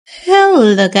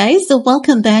Hello guys,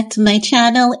 welcome back to my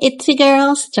channel. It's your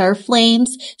girl, Star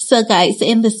Flames. So guys,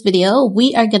 in this video,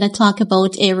 we are going to talk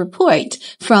about a report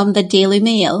from the Daily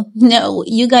Mail. No,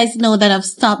 you guys know that I've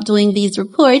stopped doing these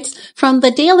reports from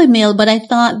the Daily Mail, but I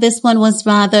thought this one was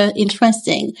rather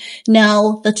interesting.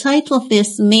 Now, the title of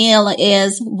this mail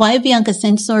is Why Bianca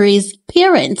Censori's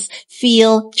Parents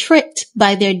Feel Tricked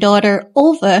by Their Daughter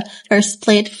Over Her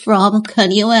Split from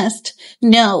Kanye West.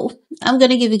 No, I'm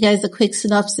going to give you guys a quick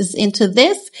synopsis into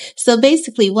this. So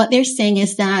basically what they're saying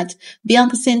is that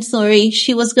Bianca Censori,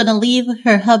 she was going to leave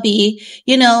her hubby.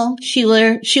 You know, she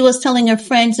was telling her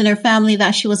friends and her family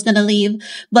that she was going to leave,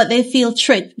 but they feel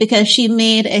tricked because she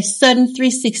made a sudden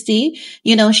 360.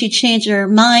 You know, she changed her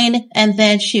mind and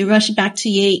then she rushed back to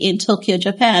Ye in Tokyo,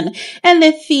 Japan. And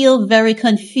they feel very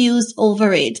confused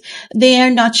over it. They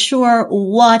are not sure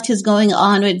what is going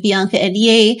on with Bianca and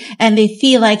Ye, and they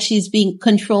feel like she's being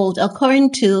controlled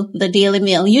according to the Daily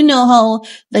Mail. You know how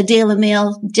the Daily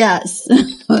Mail does.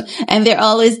 And they're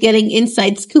always getting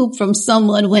inside scoop from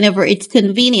someone whenever it's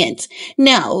convenient.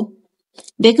 Now,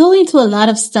 they go into a lot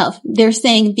of stuff. They're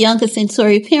saying Bianca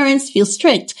Censori parents feel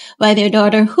strict by their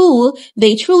daughter who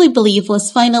they truly believe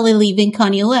was finally leaving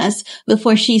Kanye West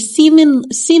before she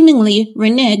seemingly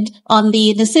reneged on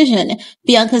the decision.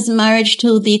 Bianca's marriage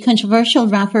to the controversial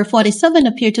rapper 47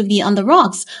 appeared to be on the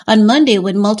rocks on Monday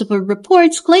when multiple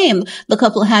reports claim the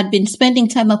couple had been spending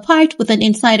time apart, with an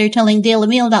insider telling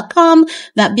DailyMail.com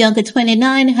that Bianca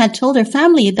 29 had told her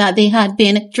family that they had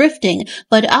been drifting.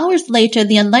 But hours later,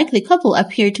 the unlikely couple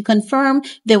appeared to confirm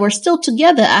they were still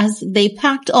together as they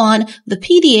packed on the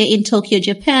PDA in Tokyo,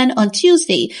 Japan on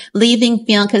Tuesday, leaving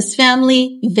Bianca's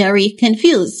family very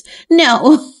confused.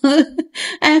 Now, I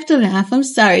have to laugh. I'm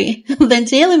sorry. The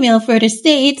Daily Mail further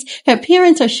states her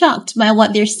parents are shocked by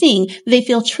what they're seeing. They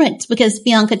feel tricked because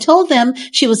Bianca told them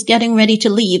she was getting ready to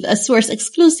leave. A source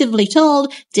exclusively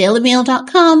told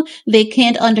DailyMail.com they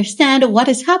can't understand what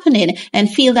is happening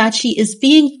and feel that she is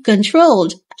being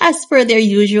controlled. As per their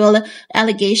usual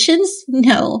allegations,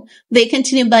 no. They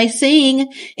continue by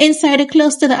saying, insider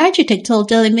close to the architect told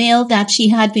Daily Mail that she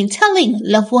had been telling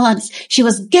loved ones she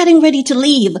was getting ready to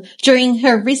leave during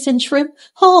her recent trip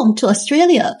home to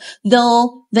Australia,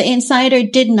 though the insider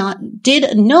did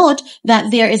note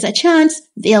that there is a chance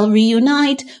they'll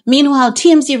reunite. Meanwhile,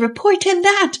 TMZ reported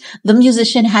that the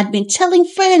musician had been telling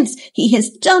friends he is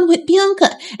done with Bianca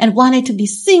and wanted to be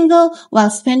single while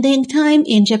spending time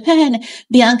in Japan.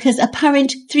 Bianca's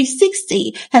apparent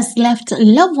 360 has left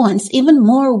loved ones even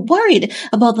more worried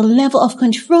about the level of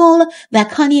control that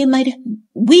Kanye might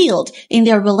wield in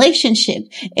their relationship,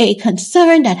 a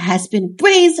concern that has been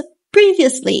raised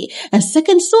previously. A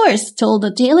second source told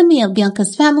the Daily Mail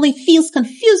Bianca's family feels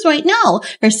confused right now.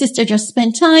 Her sister just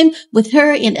spent time with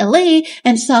her in LA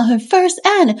and saw her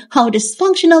firsthand how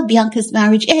dysfunctional Bianca's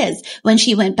marriage is. When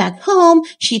she went back home,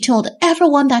 she told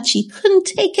everyone that she couldn't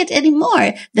take it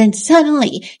anymore. Then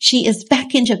suddenly, she is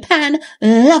back in Japan,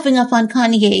 loving up on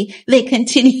Kanye. They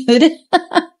continued.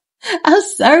 I'm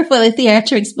sorry for the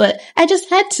theatrics, but I just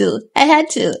had to. I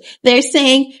had to. They're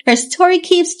saying her story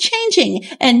keeps changing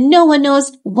and no one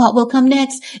knows what will come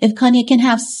next. If Kanye can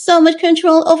have so much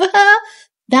control over her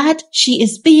that she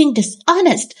is being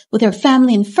dishonest with her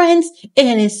family and friends,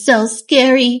 it is so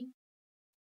scary.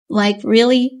 Like,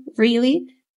 really? Really?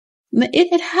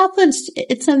 It happens.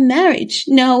 It's a marriage.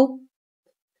 No.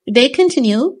 They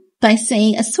continue by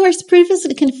saying a source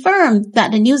previously confirmed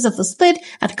that the news of the split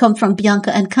had come from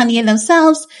Bianca and Kanye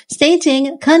themselves,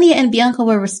 stating Kanye and Bianca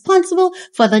were responsible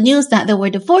for the news that they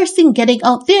were divorcing getting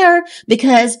out there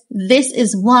because this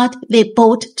is what they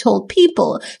both told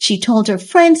people. She told her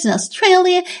friends in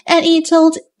Australia and he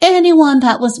told anyone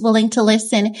that was willing to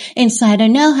listen. Insider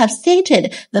now have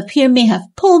stated the pair may have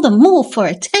pulled the move for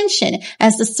attention,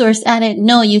 as the source added,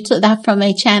 no, you took that from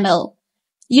my channel.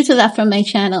 You took that from my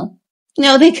channel.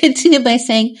 No, they continue by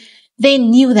saying they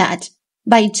knew that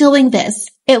by doing this,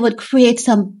 it would create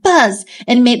some buzz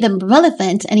and make them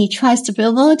relevant, and he tries to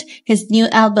promote his new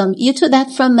album. You took that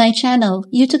from my channel.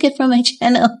 You took it from my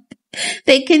channel.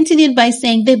 They continued by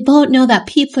saying they both know that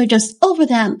people are just over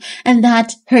them and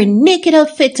that her naked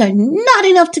outfits are not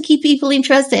enough to keep people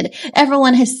interested.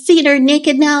 Everyone has seen her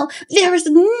naked now. There is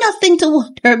nothing to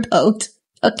wonder about.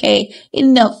 Okay,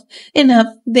 enough.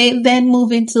 They then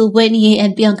move into when Ye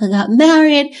and Bianca got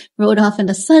married, rode off in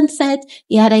the sunset,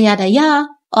 yada, yada, yada,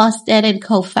 Austin and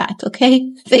Kofat,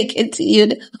 okay? They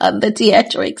continued on the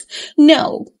theatrics.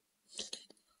 No.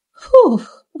 Whew.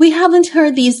 We haven't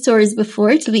heard these stories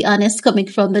before, to be honest, coming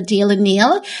from the Daily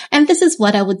Mail. And this is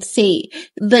what I would say.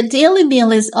 The Daily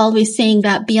Mail is always saying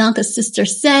that Bianca's sister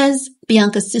says,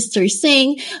 Bianca's sister is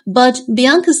saying, but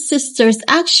Bianca's sister's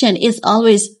action is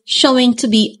always showing to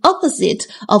be opposite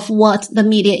of what the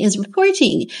media is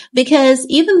reporting. Because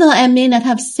even though I may not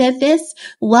have said this,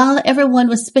 while everyone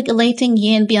was speculating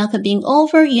Ye and Bianca being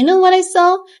over, you know what I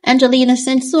saw? Angelina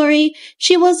Censori,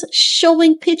 she was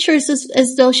showing pictures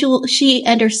as though she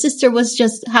and her sister was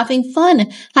just having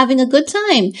fun, having a good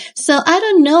time. So I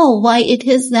don't know why it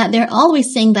is that they're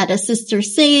always saying that a sister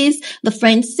says, the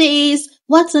friend says.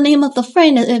 What's the name of the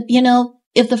friend?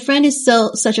 If the friend is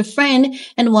such a friend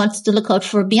and wants to look out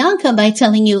for Bianca by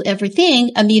telling you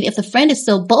everything, I mean, if the friend is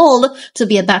so bold to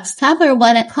be a backstabber,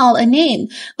 why not call a name?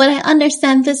 But I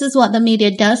understand this is what the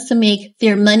media does to make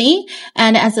their money.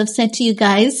 And as I've said to you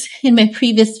guys in my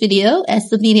previous video, as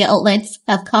the media outlets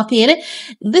have copied it,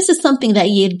 this is something that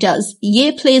Ye does.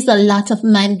 Ye plays a lot of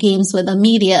mind games with the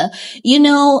media.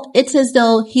 It's as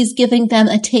though he's giving them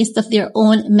a taste of their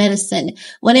own medicine.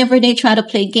 Whenever they try to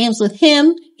play games with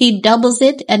him, he doubles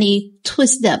it and he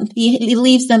twists them. He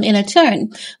leaves them in a turn.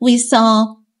 We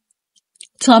saw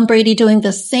Tom Brady doing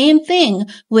the same thing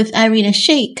with Irina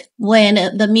Shayk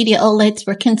when the media outlets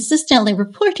were consistently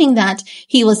reporting that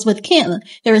he was with Kim.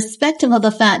 Irrespective of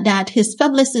the fact that his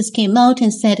publicist came out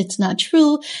and said it's not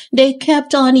true, they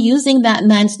kept on using that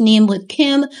man's name with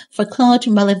Kim for clout,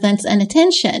 relevance, and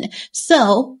attention.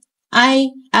 So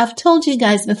I've told you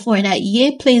guys before that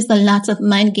Ye plays a lot of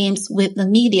mind games with the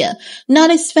media.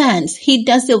 Not his fans. He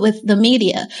does it with the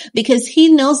media because he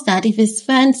knows that if his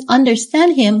fans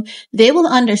understand him, they will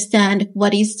understand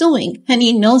what he's doing. And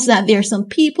he knows that there are some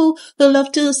people who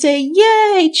love to say,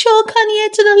 yay, throw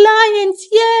Kanye to the lions,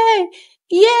 yay.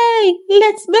 Yay!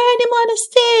 Let's burn him on a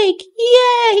stake!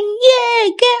 Yay!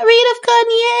 Yay! Get rid of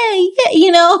Kanye!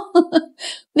 Yeah,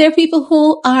 there are people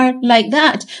who are like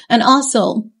that. And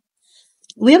also,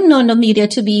 we have known the media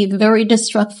to be very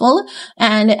distrustful,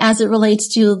 and as it relates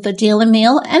to the Daily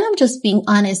Mail, and I'm just being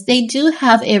honest, they do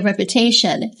have a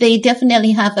reputation. They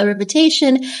definitely have a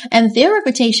reputation, and their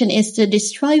reputation is to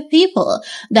destroy people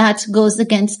that goes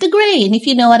against the grain, if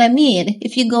you know what I mean.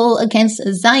 If you go against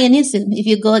Zionism, if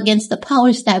you go against the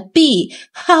powers that be,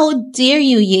 how dare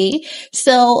you, Ye?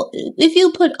 So if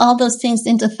you put all those things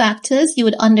into factors, you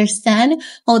would understand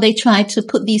how they try to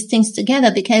put these things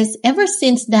together, because ever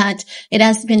since that it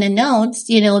has been announced,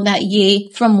 that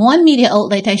Ye, from one media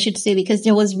outlet, I should say, because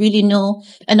there was really no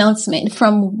announcement,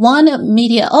 from one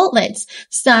media outlet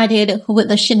started with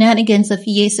the shenanigans of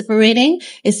Ye separating.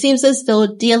 It seems as though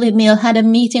Daily Mail had a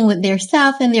meeting with their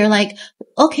staff and they're like,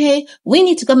 okay, we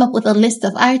need to come up with a list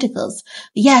of articles.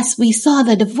 Yes, we saw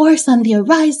the divorce on the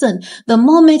horizon. The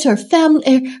moment her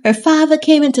father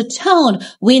came into town,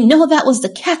 we know that was the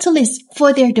catalyst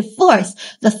for their divorce.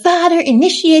 The father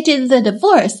initiated the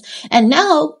divorce, and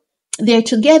now they're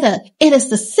together. It is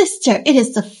the sister. It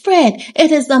is the friend.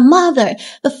 It is the mother.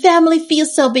 The family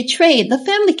feels so betrayed. The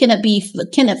family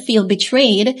cannot feel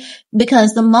betrayed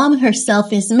because the mom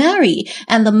herself is married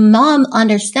and the mom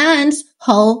understands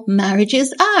how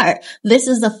marriages are. This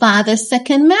is the father's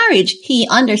second marriage. He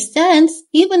understands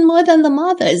even more than the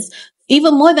mother's.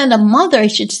 Even more than the mother, I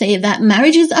should say, that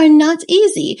marriages are not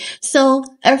easy. So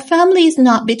our family is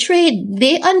not betrayed.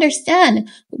 They understand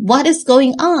what is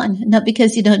going on. Not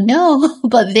because you don't know,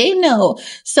 but they know.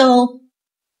 So,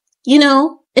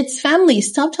 it's family.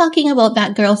 Stop talking about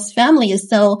that girl's family as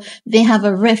though they have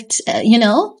a rift.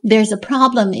 There's a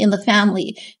problem in the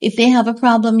family. If they have a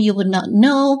problem, you would not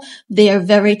know. They are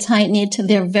very tight-knit.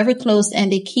 They're very close,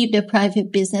 and they keep their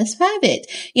private business private.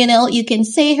 You can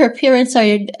say her parents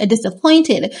are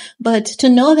disappointed, but to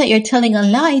know that you're telling a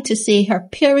lie to say her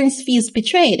parents feels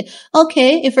betrayed.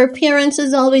 Okay, if her parents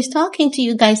is always talking to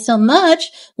you guys so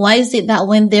much, why is it that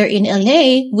when they're in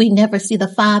LA, we never see the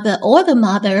father or the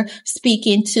mother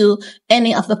speaking to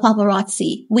any of the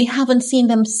paparazzi? We haven't seen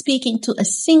them speaking to a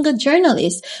single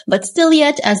journalist, but still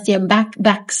yet, as their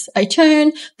backs are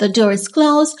turned, the door is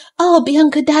closed. Oh,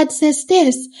 Bianca dad says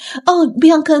this. Oh,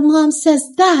 Bianca mom says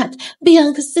that.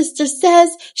 Bianca's sister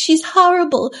says she's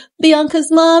horrible.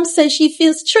 Bianca's mom says she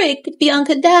feels tricked.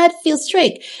 Bianca dad feels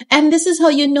tricked. And this is how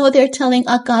you know they're telling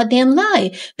a goddamn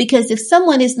lie. Because if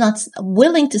someone is not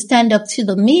willing to stand up to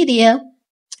the media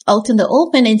out in the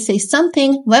open and say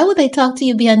something, why would they talk to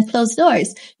you behind closed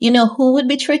doors? You know who would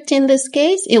be tricked in this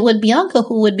case? It would be Bianca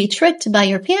who would be tricked by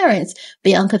your parents.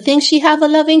 Bianca thinks she have a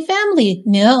loving family.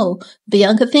 No.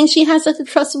 Bianca thinks she has a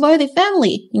trustworthy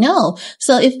family. No.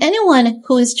 So if anyone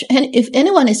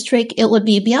is tricked, it would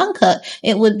be Bianca.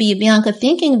 It would be Bianca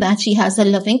thinking that she has a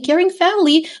loving, caring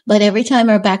family, but every time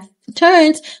her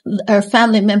turns, our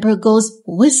family member goes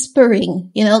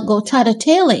whispering, go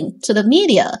tattletaling to the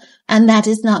media. And that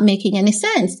is not making any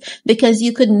sense, because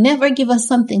you could never give us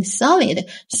something solid,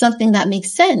 something that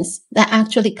makes sense, that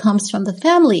actually comes from the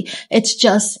family. It's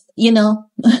just,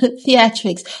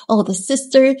 theatrics. Oh, the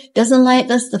sister doesn't like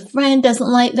this. The friend doesn't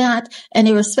like that. And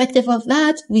irrespective of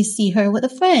that, we see her with the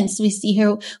friends. We see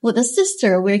her with a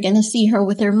sister. We're going to see her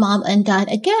with her mom and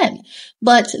dad again.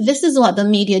 But this is what the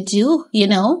media do,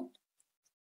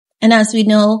 And as we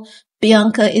know,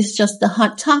 Bianca is just the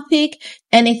hot topic.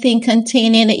 Anything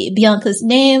containing Bianca's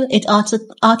name, it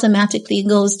automatically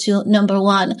goes to number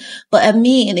one. But I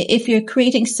mean, if you're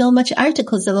creating so much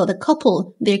articles about the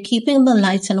couple, they're keeping the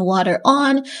lights and water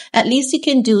on, at least you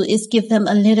can do is give them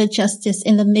a little justice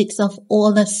in the mix of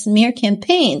all the smear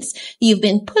campaigns you've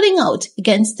been putting out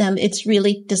against them. It's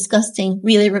really disgusting,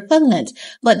 really repugnant.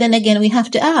 But then again, we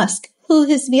have to ask, who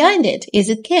is behind it? Is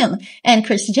it Kim and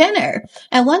Kris Jenner?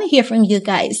 I want to hear from you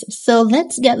guys. So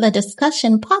let's get the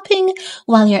discussion popping.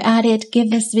 While you're at it, give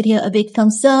this video a big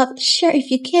thumbs up. Share if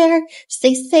you care.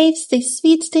 Stay safe, stay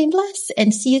sweet, stay blessed,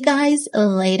 and see you guys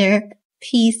later.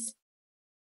 Peace.